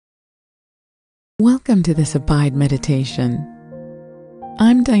Welcome to this Abide Meditation.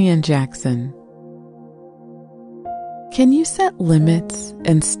 I'm Diane Jackson. Can you set limits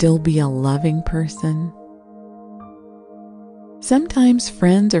and still be a loving person? Sometimes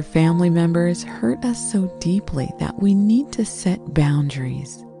friends or family members hurt us so deeply that we need to set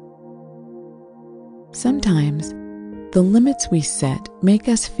boundaries. Sometimes the limits we set make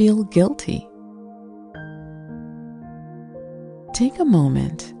us feel guilty. Take a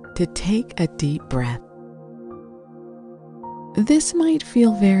moment to take a deep breath. This might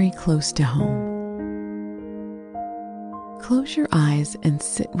feel very close to home. Close your eyes and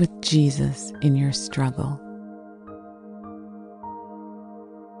sit with Jesus in your struggle.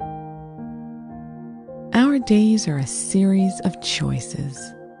 Our days are a series of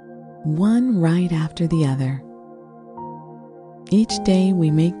choices, one right after the other. Each day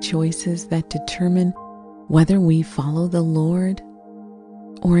we make choices that determine whether we follow the Lord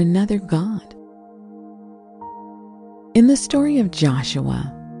or another God. In the story of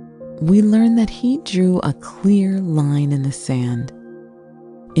Joshua, we learn that he drew a clear line in the sand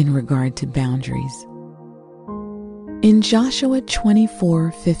in regard to boundaries. In Joshua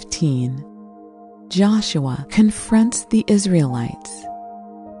 24:15, Joshua confronts the Israelites.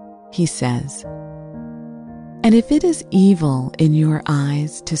 He says, "And if it is evil in your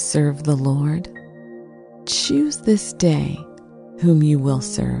eyes to serve the Lord, choose this day whom you will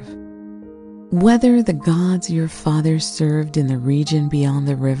serve, whether the gods your fathers served in the region beyond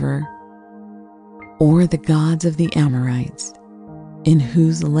the river, or the gods of the Amorites, in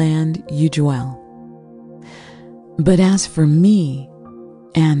whose land you dwell. But as for me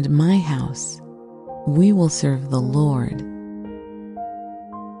and my house, we will serve the Lord."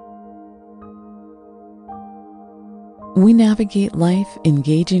 We navigate life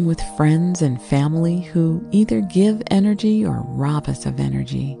engaging with friends and family who either give energy or rob us of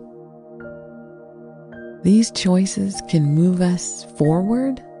energy. These choices can move us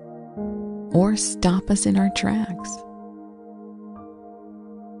forward or stop us in our tracks.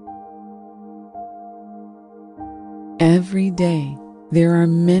 Every day, there are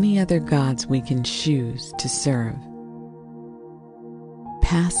many other gods we can choose to serve.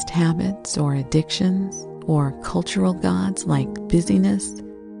 Past habits or addictions, or cultural gods like busyness,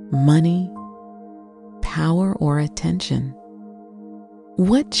 money, power, or attention.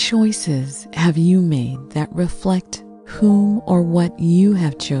 What choices have you made that reflect whom or what you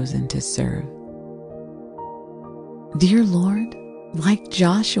have chosen to serve? Dear Lord, like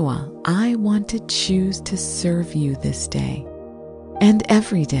Joshua, I want to choose to serve you this day and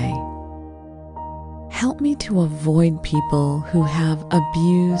every day. Help me to avoid people who have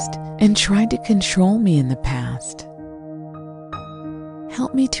abused and tried to control me in the past.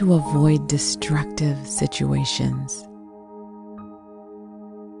 Help me to avoid destructive situations.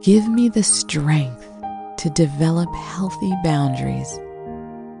 Give me the strength to develop healthy boundaries.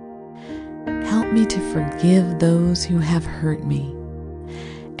 Help me to forgive those who have hurt me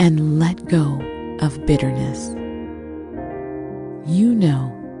and let go of bitterness. You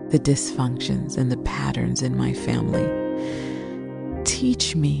know the dysfunctions and the patterns in my family.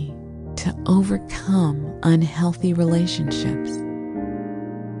 Teach me to overcome unhealthy relationships.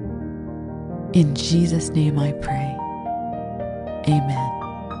 In Jesus' name I pray. Amen.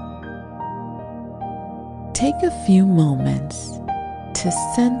 Take a few moments to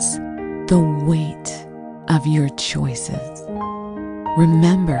sense the weight of your choices.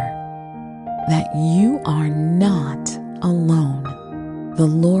 Remember that you are not alone. The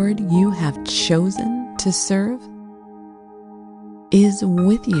Lord you have chosen to serve is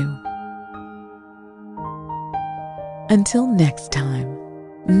with you. Until next time,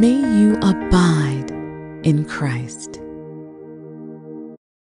 may you abide in Christ.